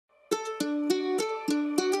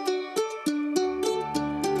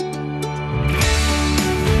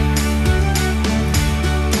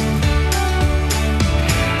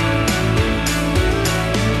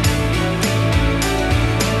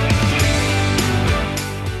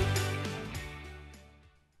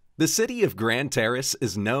The city of Grand Terrace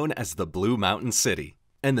is known as the Blue Mountain City,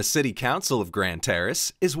 and the City Council of Grand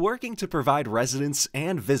Terrace is working to provide residents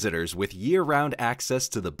and visitors with year-round access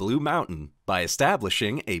to the Blue Mountain by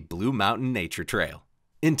establishing a Blue Mountain Nature Trail.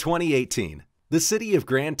 In 2018, the city of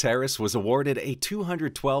Grand Terrace was awarded a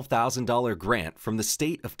 $212,000 grant from the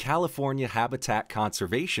State of California Habitat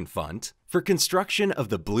Conservation Fund for construction of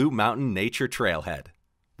the Blue Mountain Nature Trailhead.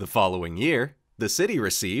 The following year, the city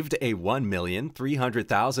received a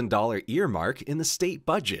 $1,300,000 earmark in the state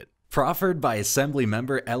budget, proffered by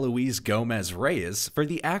Assemblymember Eloise Gomez Reyes for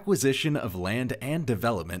the acquisition of land and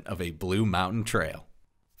development of a Blue Mountain Trail.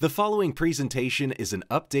 The following presentation is an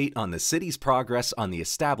update on the city's progress on the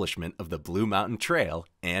establishment of the Blue Mountain Trail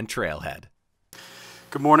and Trailhead.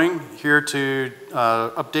 Good morning. Here to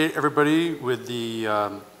update everybody with the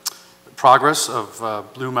progress of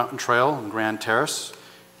Blue Mountain Trail in Grand Terrace.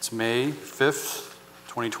 It's May 5th,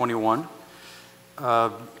 2021.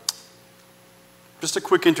 Just a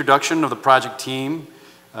quick introduction of the project team.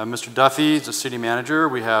 Mr. Duffy is the city manager.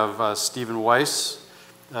 We have Stephen Weiss,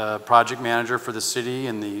 project manager for the city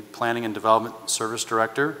and the planning and development service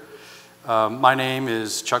director. My name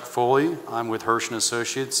is Chuck Foley. I'm with Hirsch &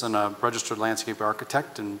 Associates and a registered landscape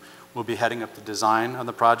architect, and we'll be heading up the design on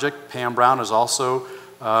the project. Pam Brown is also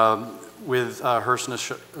with Hirsch &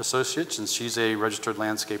 Associates, and she's a registered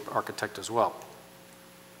landscape architect as well.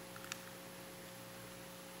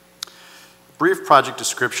 Brief project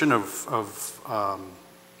description of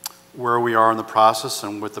where we are in the process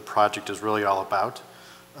and what the project is really all about.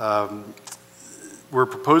 We're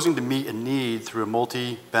proposing to meet a need through a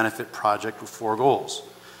multi-benefit project with 4 goals.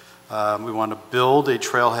 We want to build a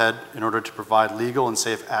trailhead in order to provide legal and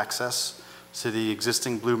safe access to the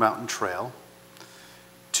existing Blue Mountain Trail.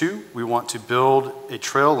 2, we want to build a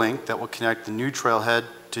trail link that will connect the new trailhead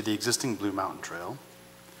to the existing Blue Mountain Trail.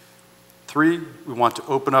 3, we want to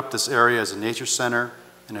open up this area as a nature center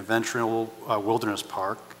and eventual wilderness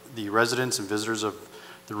park. The residents and visitors of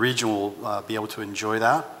the region will be able to enjoy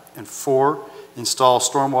that. And 4, install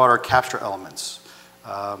stormwater capture elements.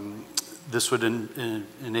 This would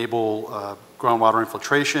enable groundwater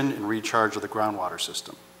infiltration and recharge of the groundwater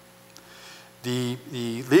system. The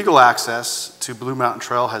legal access to Blue Mountain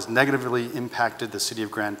Trail has negatively impacted the city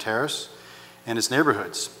of Grand Terrace and its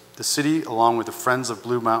neighborhoods. The city, along with the Friends of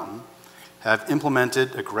Blue Mountain, have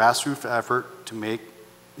implemented a grassroots effort to make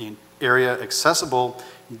the area accessible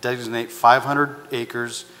and designate 500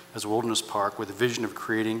 acres as a wilderness park with a vision of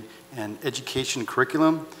creating an education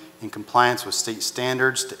curriculum in compliance with state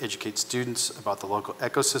standards to educate students about the local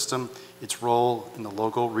ecosystem, its role in the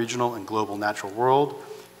local, regional, and global natural world,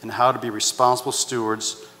 and how to be responsible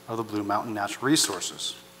stewards of the Blue Mountain natural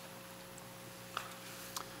resources.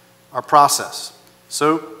 Our process.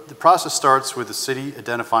 So the process starts with the city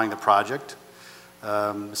identifying the project.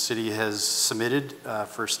 The city has submitted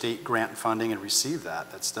for state grant funding and received that.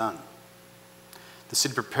 That's done. The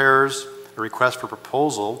city prepares a request for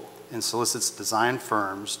proposal and solicits design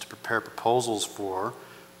firms to prepare proposals for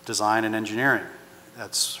design and engineering.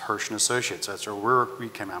 That's Hirsch & Associates. That's where we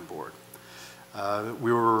came on board.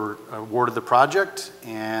 We were awarded the project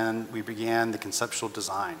and we began the conceptual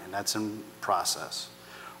design, and that's in process.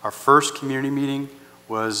 Our first community meeting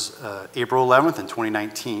was April 11th in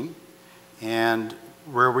 2019, and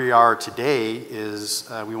where we are today is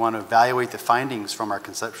we want to evaluate the findings from our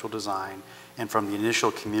conceptual design and from the initial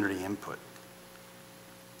community input.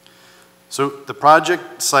 So the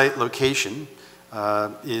project site location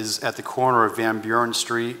is at the corner of Van Buren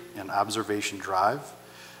Street and Observation Drive.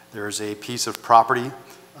 There's a piece of property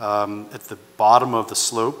at the bottom of the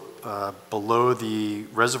slope below the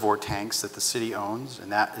reservoir tanks that the city owns,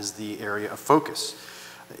 and that is the area of focus.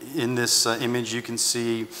 In this image, you can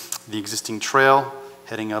see the existing trail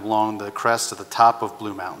heading along the crest to the top of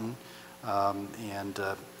Blue Mountain,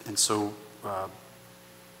 and so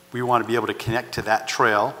we want to be able to connect to that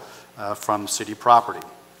trail from city property.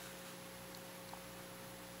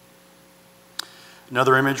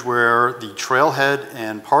 Another image where the trailhead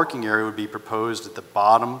and parking area would be proposed at the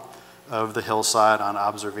bottom of the hillside on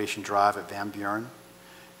Observation Drive at Van Buren.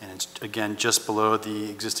 And it's, again, just below the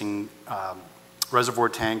existing reservoir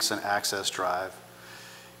tanks and access drive.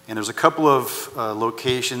 And there's a couple of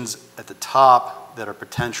locations at the top that are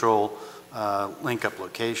potential link-up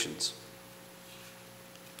locations.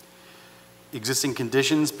 Existing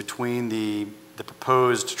conditions between the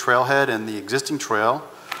proposed trailhead and the existing trail.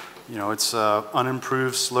 You know, it's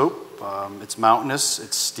unimproved slope, it's mountainous,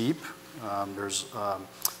 it's steep. There's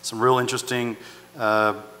some real interesting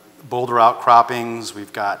boulder outcroppings.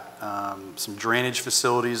 We've got some drainage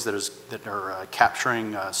facilities that are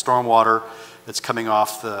capturing stormwater that's coming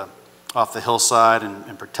off the off the hillside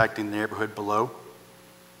and protecting the neighborhood below.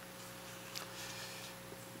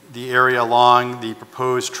 The area along the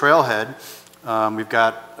proposed trailhead, we've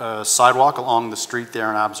got a sidewalk along the street there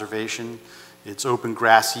in Observation. It's open,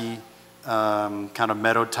 grassy, kind of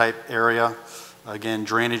meadow type area. Again,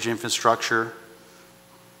 drainage infrastructure.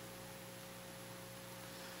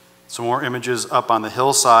 Some more images up on the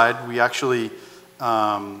hillside. We actually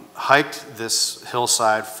hiked this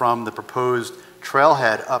hillside from the proposed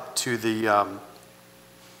trailhead up to the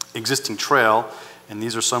existing trail, and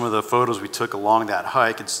these are some of the photos we took along that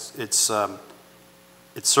hike. It's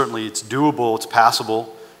certainly doable, it's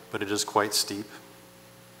passable, but it is quite steep.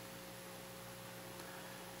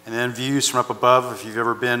 And then views from up above. If you've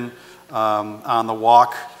ever been on the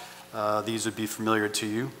walk, these would be familiar to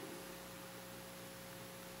you.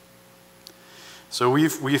 So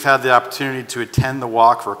we've had the opportunity to attend the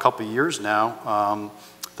walk for a couple of years now.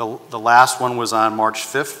 The last one was on March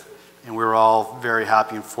 5th, and we were all very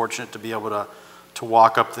happy and fortunate to be able to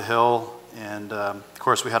walk up the hill. And of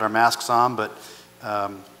course, we had our masks on, but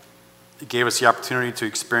it gave us the opportunity to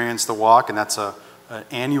experience the walk, and that's an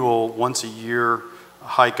annual, once-a-year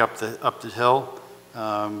hike up the hill.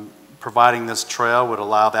 Providing this trail would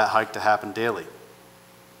allow that hike to happen daily.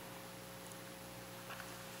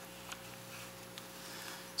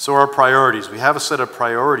 So our priorities. We have a set of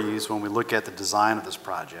priorities when we look at the design of this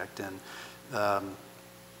project, and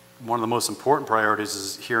one of the most important priorities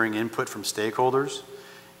is hearing input from stakeholders,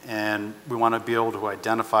 and we want to be able to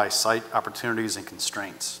identify site opportunities and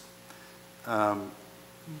constraints.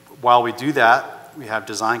 While we do that, we have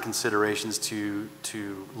design considerations to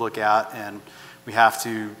look at, and we have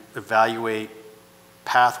to evaluate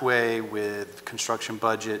pathway with construction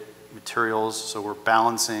budget, materials, so we're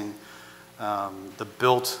balancing the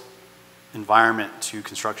built environment to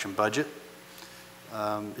construction budget.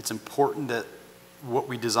 It's important that what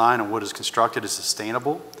we design and what is constructed is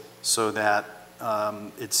sustainable so that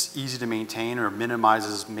it's easy to maintain or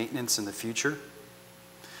minimizes maintenance in the future.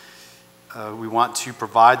 We want to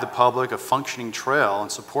provide the public a functioning trail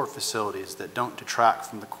and support facilities that don't detract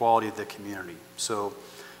from the quality of the community. So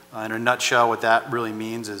in a nutshell, what that really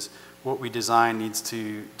means is what we design needs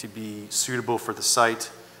to be suitable for the site,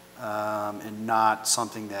 and not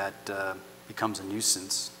something that becomes a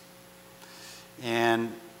nuisance.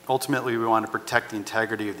 And ultimately, we want to protect the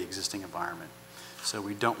integrity of the existing environment. So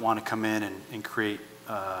we don't want to come in and create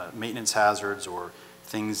maintenance hazards or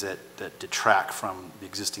things that detract from the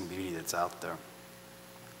existing beauty that's out there.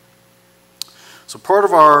 So part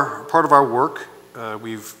of our work,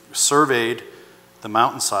 we've surveyed the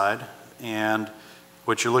mountainside, and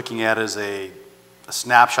what you're looking at is a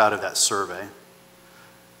snapshot of that survey.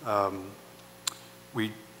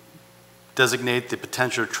 We designate the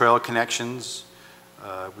potential trail connections.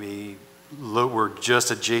 We're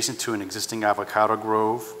just adjacent to an existing avocado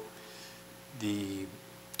grove. The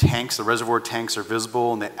reservoir tanks are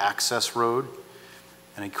visible in the access road.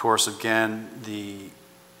 And of course, again, the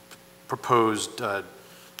proposed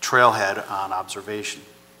trailhead on Observation.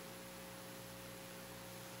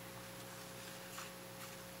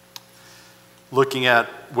 Looking at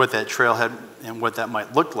what that trailhead and what that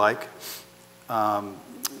might look like,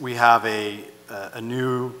 we have a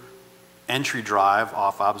new entry drive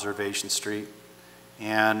off Observation Street,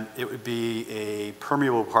 and it would be a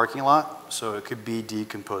permeable parking lot, so it could be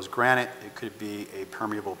decomposed granite, it could be a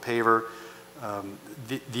permeable paver.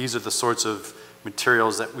 These are the sorts of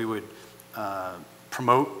materials that we would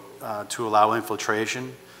promote to allow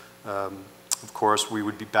infiltration. Of course, we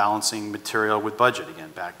would be balancing material with budget,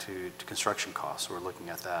 again, back to construction costs, so we're looking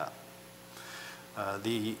at that.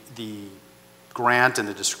 The grant and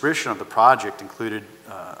the description of the project included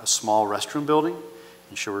a small restroom building,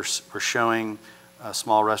 and so we're showing a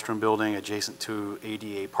small restroom building adjacent to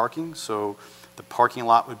ADA parking, so the parking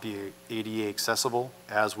lot would be ADA accessible,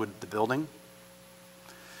 as would the building.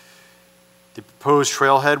 The proposed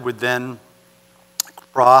trailhead would then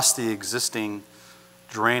cross the existing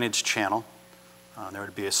drainage channel. There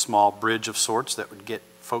would be a small bridge of sorts that would get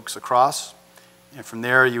folks across, and from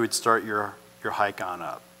there you would start your hike on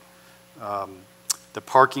up. The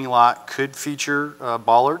parking lot could feature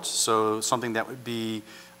bollards, so something that would be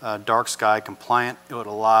dark sky compliant. It would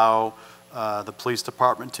allow the police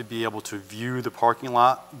department to be able to view the parking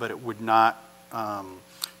lot, but it would not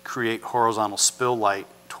create horizontal spill light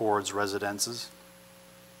towards residences.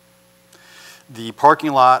 The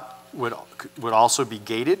parking lot would also be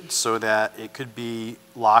gated so that it could be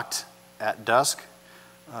locked at dusk.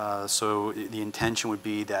 So the intention would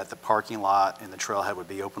be that the parking lot and the trailhead would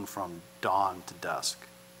be open from dawn to dusk.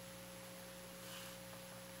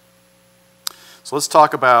 So let's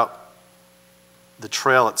talk about the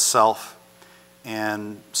trail itself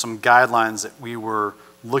and some guidelines that we were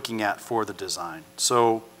looking at for the design.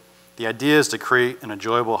 So the idea is to create an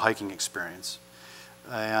enjoyable hiking experience.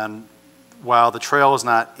 And while the trail is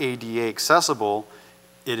not ADA accessible,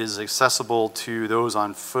 it is accessible to those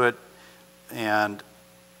on foot, and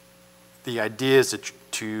the idea is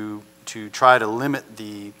to try to limit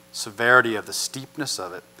the severity of the steepness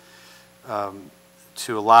of it,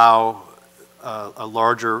 to allow a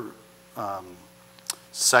larger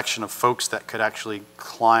section of folks that could actually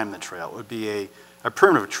climb the trail. It would be a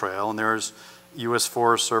primitive trail, and there's U.S.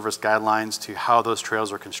 Forest Service guidelines to how those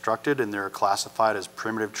trails are constructed, and they're classified as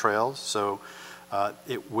primitive trails. So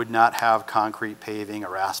it would not have concrete paving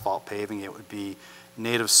or asphalt paving. It would be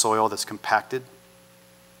native soil that's compacted.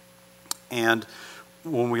 And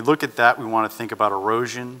when we look at that, we want to think about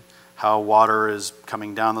erosion, how water is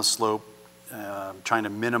coming down the slope, trying to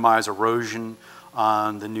minimize erosion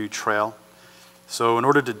on the new trail. So in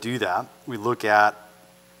order to do that, we look at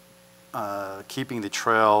keeping the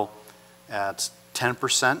trail at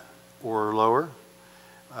 10% or lower.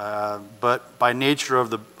 But by nature of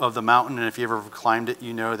the mountain, and if you ever climbed it,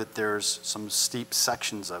 you know that there's some steep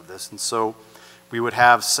sections of this. And so we would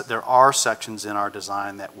have, there are sections in our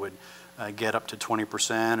design that would get up to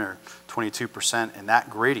 20% or 22% in that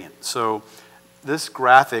gradient. So this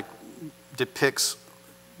graphic depicts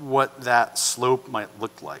what that slope might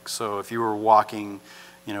look like. So if you were walking,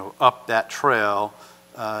 up that trail,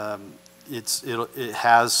 it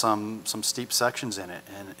has some steep sections in it,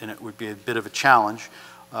 and it would be a bit of a challenge.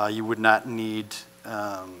 You would not need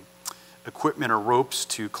equipment or ropes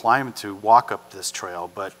to walk up this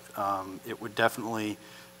trail, but it would definitely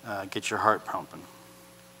get your heart pumping.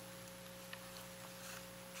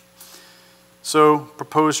 So,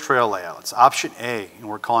 proposed trail layouts. Option A, and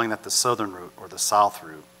we're calling that the southern route or the south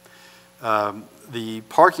route. The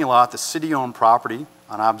parking lot, the city-owned property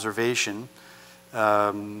on observation,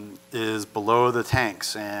 is below the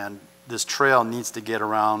tanks, and this trail needs to get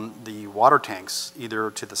around the water tanks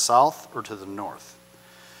either to the south or to the north.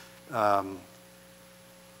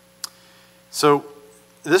 So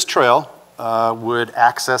this trail would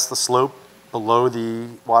access the slope below the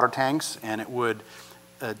water tanks, and it would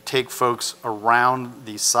take folks around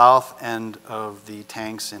the south end of the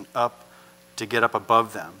tanks and up to get up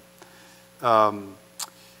above them.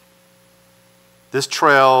 This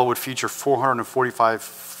trail would feature 445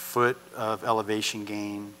 foot of elevation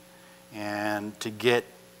gain, and to get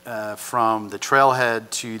from the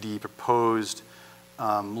trailhead to the proposed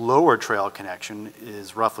lower trail connection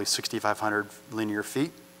is roughly 6,500 linear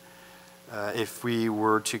feet. If we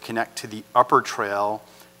were to connect to the upper trail,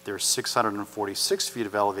 there's 646 feet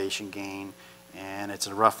of elevation gain, and it's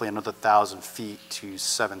roughly another 1,000 feet to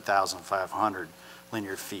 7,500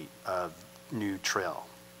 linear feet of new trail.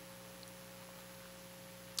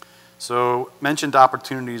 So, mentioned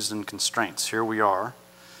opportunities and constraints. Here we are.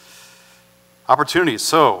 Opportunities.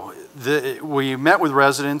 So, we met with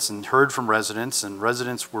residents and heard from residents, and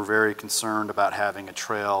residents were very concerned about having a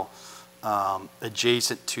trail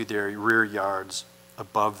adjacent to their rear yards,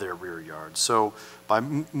 above their rear yards. So, by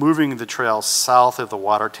moving the trail south of the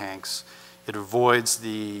water tanks, it avoids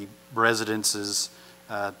the residences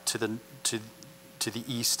to the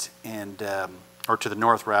east and or to the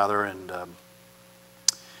north rather, and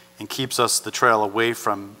keeps us the trail away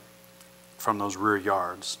from those rear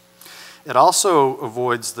yards. It also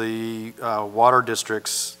avoids the water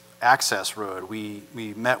district's access road.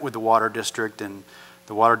 We met with the water district, and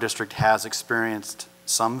the water district has experienced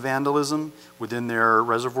some vandalism within their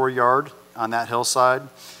reservoir yard on that hillside,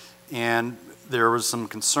 and there was some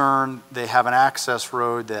concern. They have an access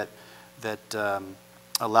road that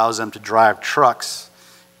allows them to drive trucks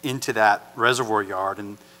into that reservoir yard,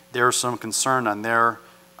 and there's some concern on their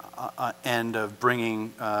end of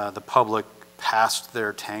bringing the public past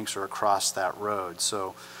their tanks or across that road.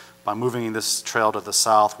 So by moving this trail to the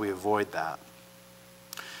south, we avoid that.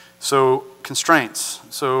 So constraints.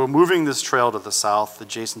 So moving this trail to the south,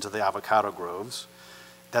 adjacent to the avocado groves,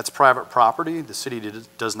 that's private property. The city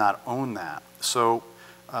does not own that. So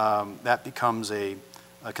that becomes a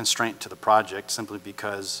constraint to the project, simply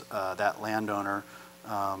because that landowner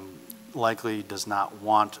likely does not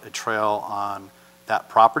want a trail on that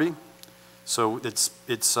property. So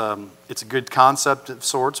it's a good concept of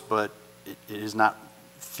sorts, but it is not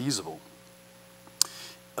feasible.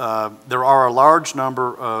 There are a large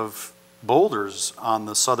number of boulders on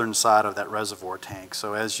the southern side of that reservoir tank.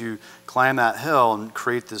 So as you climb that hill and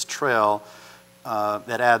create this trail,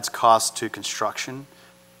 that adds cost to construction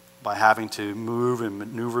by having to move and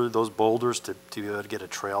maneuver those boulders to be able to get a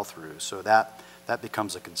trail through. So that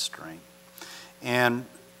becomes a constraint. And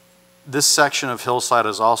This section of hillside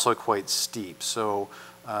is also quite steep, so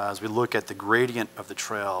as we look at the gradient of the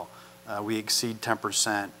trail, we exceed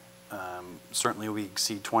 10%, certainly we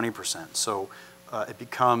exceed 20%. So it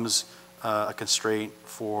becomes a constraint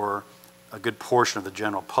for a good portion of the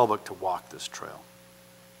general public to walk this trail.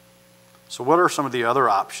 So what are some of the other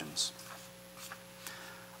options?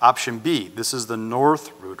 Option B, this is the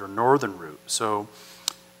north route or northern route. So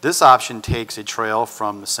this option takes a trail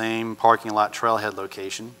from the same parking lot trailhead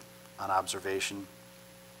location on observation,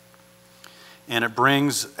 and it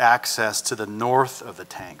brings access to the north of the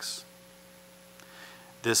tanks.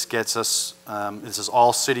 This gets us, this is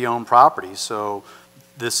all city-owned property, so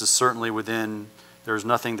this is certainly within, there's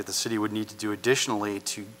nothing that the city would need to do additionally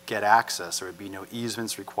to get access. There would be no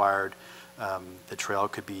easements required. The trail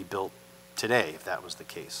could be built today if that was the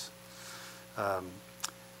case.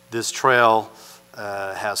 This trail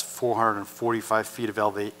has 445 feet of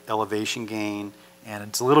elevation gain, and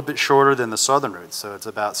it's a little bit shorter than the southern route, so it's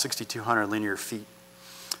about 6,200 linear feet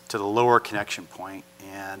to the lower connection point.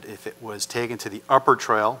 And if it was taken to the upper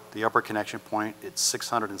trail, the upper connection point, it's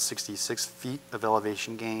 666 feet of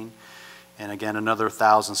elevation gain, and again another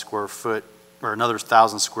 1,000 square foot or another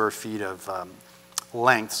 1,000 square feet of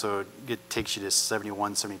length, so it takes you to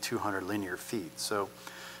 7,200 linear feet. So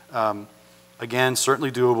again,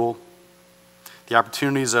 certainly doable. The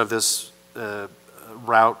opportunities of this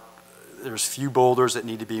route, there's few boulders that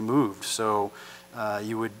need to be moved, so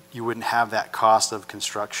you wouldn't have that cost of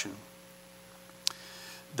construction.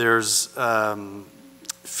 There's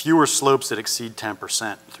fewer slopes that exceed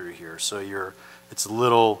 10% through here, so it's a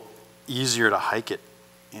little easier to hike it.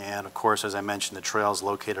 And of course, as I mentioned, the trail is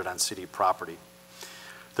located on city property.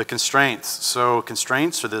 The constraints. So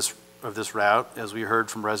constraints of this route, as we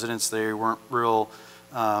heard from residents, they weren't real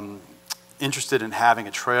interested in having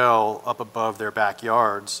a trail up above their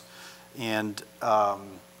backyards. And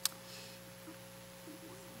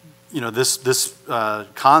you know, this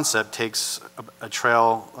concept takes a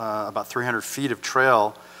trail, about 300 feet of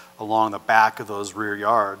trail along the back of those rear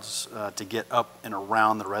yards to get up and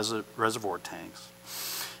around the reservoir tanks.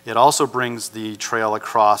 It also brings the trail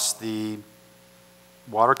across the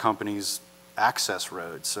water company's access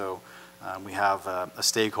road. So we have a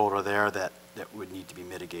stakeholder there that would need to be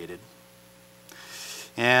mitigated.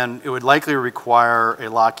 And it would likely require a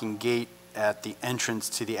locking gate at the entrance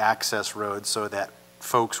to the access road so that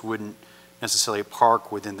folks wouldn't necessarily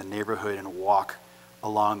park within the neighborhood and walk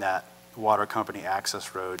along that water company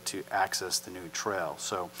access road to access the new trail.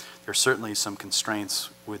 So there's certainly some constraints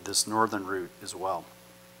with this northern route as well.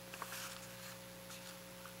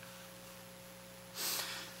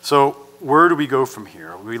 So where do we go from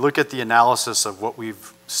here? We look at the analysis of what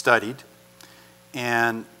we've studied,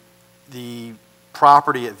 and the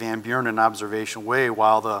property at Van Buren and Observation Way,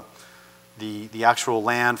 while the actual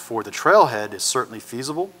land for the trailhead is certainly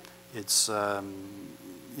feasible. It's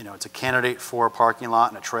you know, it's a candidate for a parking lot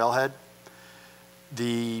and a trailhead.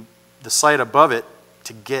 The site above it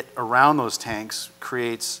to get around those tanks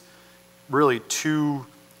creates really two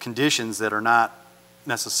conditions that are not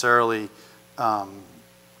necessarily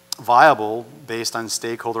viable based on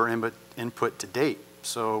stakeholder input to date.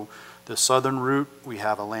 So the southern route, we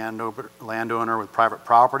have a landowner with private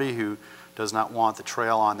property who does not want the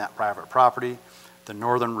trail on that private property. The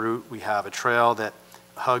northern route, we have a trail that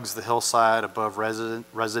hugs the hillside above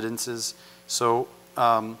residences. So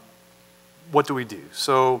what do we do?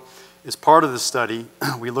 So as part of the study,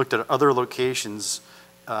 we looked at other locations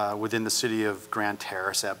within the city of Grand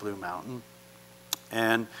Terrace at Blue Mountain,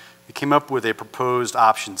 and we came up with a proposed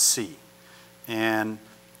option C. And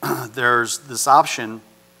there's this option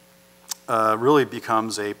really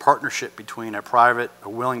becomes a partnership between a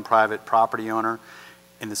willing private property owner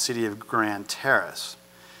and the city of Grand Terrace.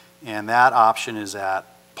 And that option is at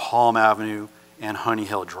Palm Avenue and Honey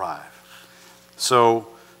Hill Drive. So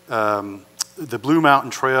the Blue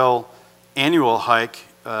Mountain Trail annual hike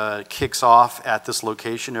kicks off at this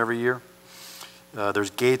location every year.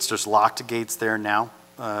 There's gates, there's locked gates there now.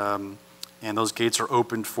 And those gates are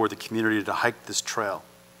opened for the community to hike this trail.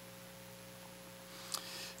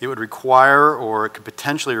 It would require, or it could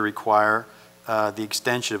potentially require, the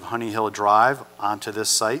extension of Honey Hill Drive onto this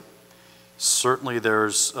site. Certainly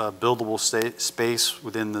there's buildable space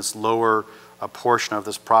within this lower portion of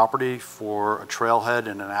this property for a trailhead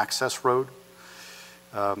and an access road.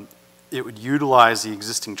 It would utilize the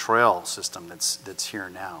existing trail system that's here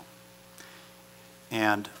now.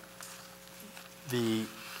 And the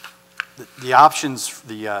option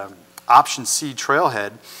C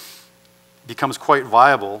trailhead becomes quite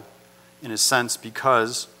viable in a sense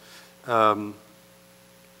because the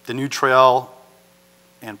new trail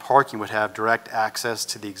and parking would have direct access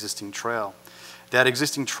to the existing trail. That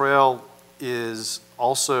existing trail is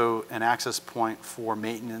also an access point for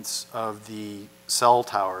maintenance of the cell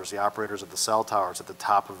towers, the operators of the cell towers at the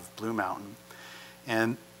top of Blue Mountain.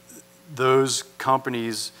 And those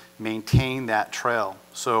companies maintain that trail.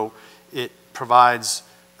 So it provides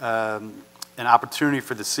an opportunity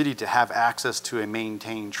for the city to have access to a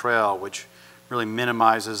maintained trail, which really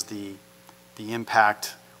minimizes the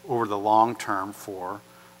impact over the long term for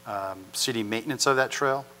city maintenance of that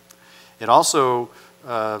trail. It also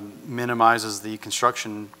minimizes the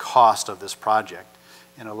construction cost of this project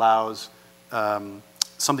and allows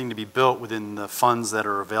something to be built within the funds that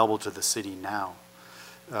are available to the city now.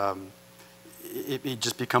 It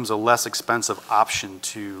just becomes a less expensive option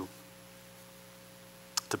to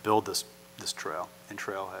build this trail and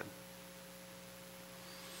trailhead.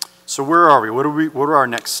 So where are we? What are our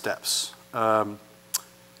next steps?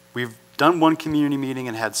 We've done one community meeting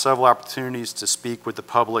and had several opportunities to speak with the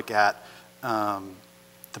public at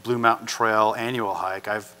the Blue Mountain Trail annual hike.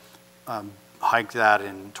 I've hiked that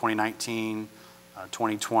in 2019,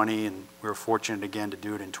 2020, and we were fortunate again to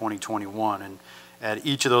do it in 2021. And at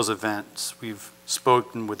each of those events, we've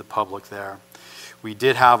spoken with the public there. We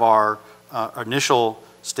did have our initial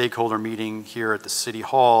stakeholder meeting here at the City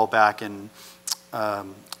Hall back in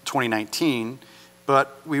 2019,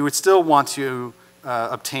 but we would still want to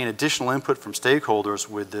obtain additional input from stakeholders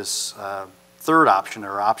with this third option,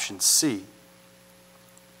 or option C.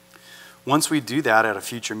 Once we do that at a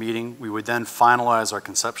future meeting, we would then finalize our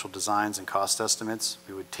conceptual designs and cost estimates.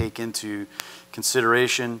 We would take into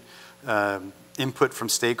consideration input from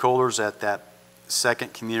stakeholders at that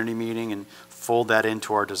second community meeting and fold that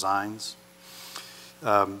into our designs.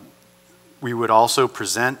 We would also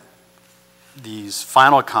present these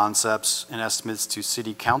final concepts and estimates to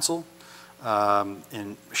City Council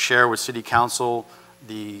and share with City Council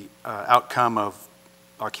the outcome of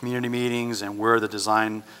our community meetings and where the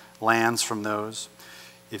design lands from those.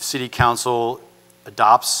 If City Council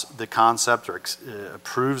adopts the concept or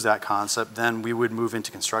approves that concept, then we would move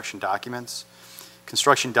into construction documents.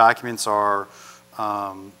 Construction documents are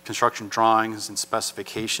construction drawings and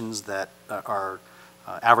specifications that are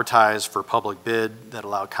advertised for public bid that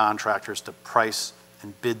allow contractors to price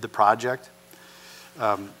and bid the project.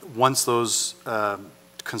 Once those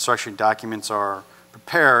construction documents are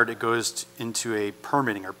prepared, it goes into a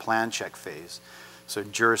permitting or plan check phase. So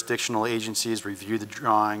jurisdictional agencies review the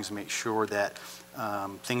drawings, make sure that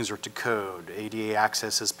things are to code, ADA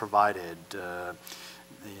access is provided, the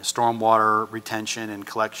stormwater retention and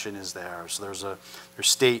collection is there. So there's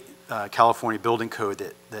state California building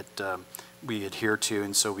code that we adhere to,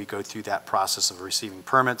 and so we go through that process of receiving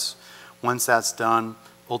permits. Once that's done,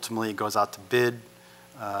 ultimately it goes out to bid.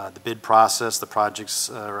 The bid process, the projects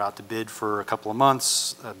are out to bid for a couple of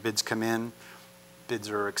months. Bids come in, bids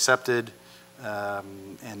are accepted,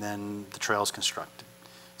 and then the trail is constructed.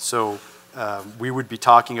 So we would be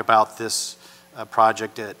talking about this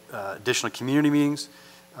project at additional community meetings.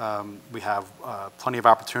 We have plenty of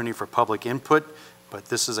opportunity for public input, but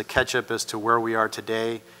this is a catch-up as to where we are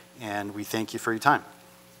today, and we thank you for your time.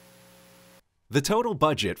 The total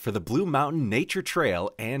budget for the Blue Mountain Nature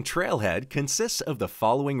Trail and Trailhead consists of the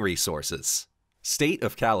following resources: State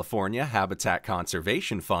of California Habitat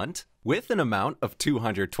Conservation Fund, with an amount of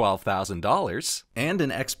 $212,000 and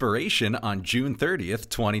an expiration on June 30th,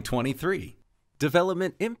 2023.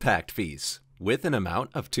 Development Impact Fees, with an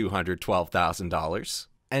amount of $212,000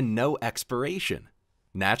 and no expiration.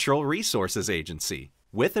 Natural Resources Agency,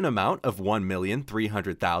 with an amount of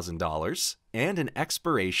 $1,300,000 and an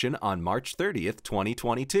expiration on March 30th,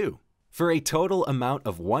 2022, for a total amount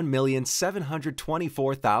of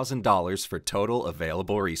 $1,724,000 for total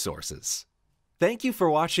available resources. Thank you for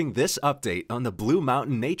watching this update on the Blue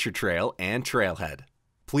Mountain Nature Trail and Trailhead.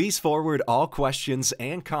 Please forward all questions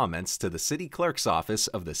and comments to the City Clerk's Office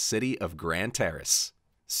of the City of Grand Terrace,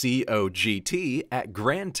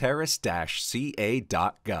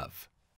 COGT@grandterrace-ca.gov.